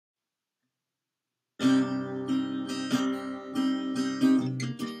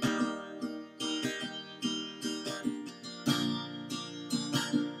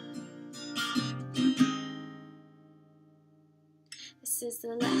was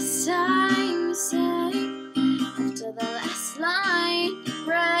the last time you said after the last line you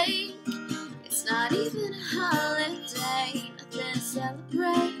break? It's not even a holiday, nothing to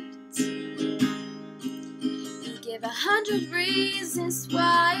celebrate. You give 100 reasons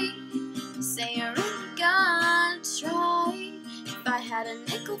why. You say you're really gonna try. If I had a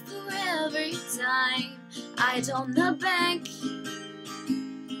nickel for every time I'd own the bank.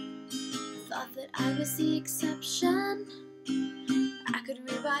 Thought that I was the exception. I could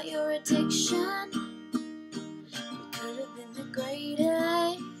rewrite your addiction. You could have been the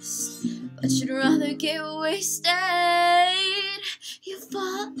greatest, but you'd rather get wasted. You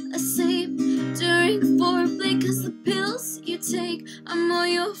fall asleep during foreplay, cause the pills you take are more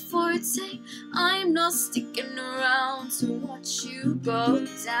your forte. I'm not sticking around to watch you go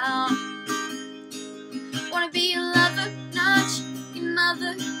down. Wanna be your lover, not your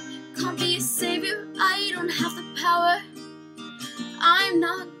mother. Can't be a savior, I don't have the power. I'm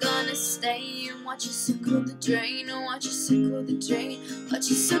not gonna stay and watch you circle the drain, or watch you circle the drain, watch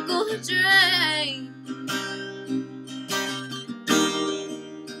you circle the drain.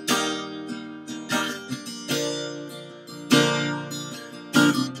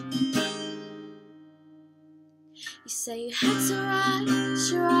 You say you had to write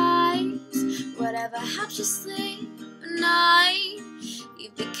your eyes, whatever helps you sleep at night.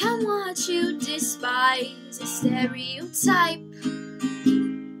 You've become what you despise, a stereotype.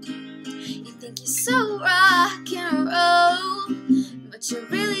 You think you're so rock and roll, but you're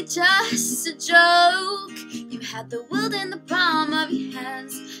really just a joke. You had the world in the palm of your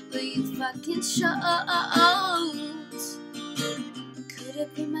hands, but you fucking choked. Could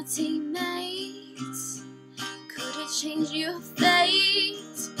have been my teammates, could have changed your fate.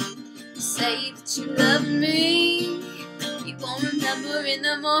 You say that you love me, you won't remember in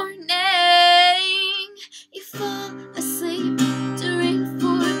the morning. You fall asleep during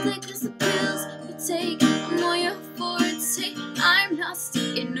foreplay, cause the pills you take are more your forte. I'm not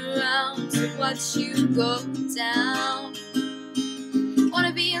sticking around to watch you go down.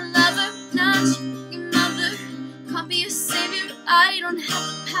 Wanna be a lover, not your mother. Can't be a savior, I don't have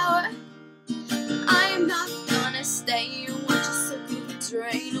the power. I'm not gonna stay and watch you circle the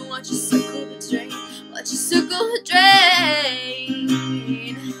drain, watch you circle the drain, watch you circle the drain.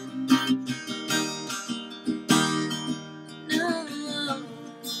 No, no.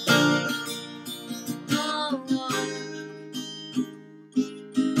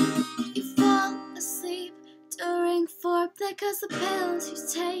 You fall asleep during foreplay, cause the pills you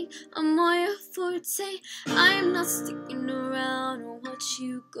take are more your forte. I am not sticking around to watch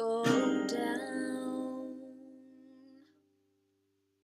you go down.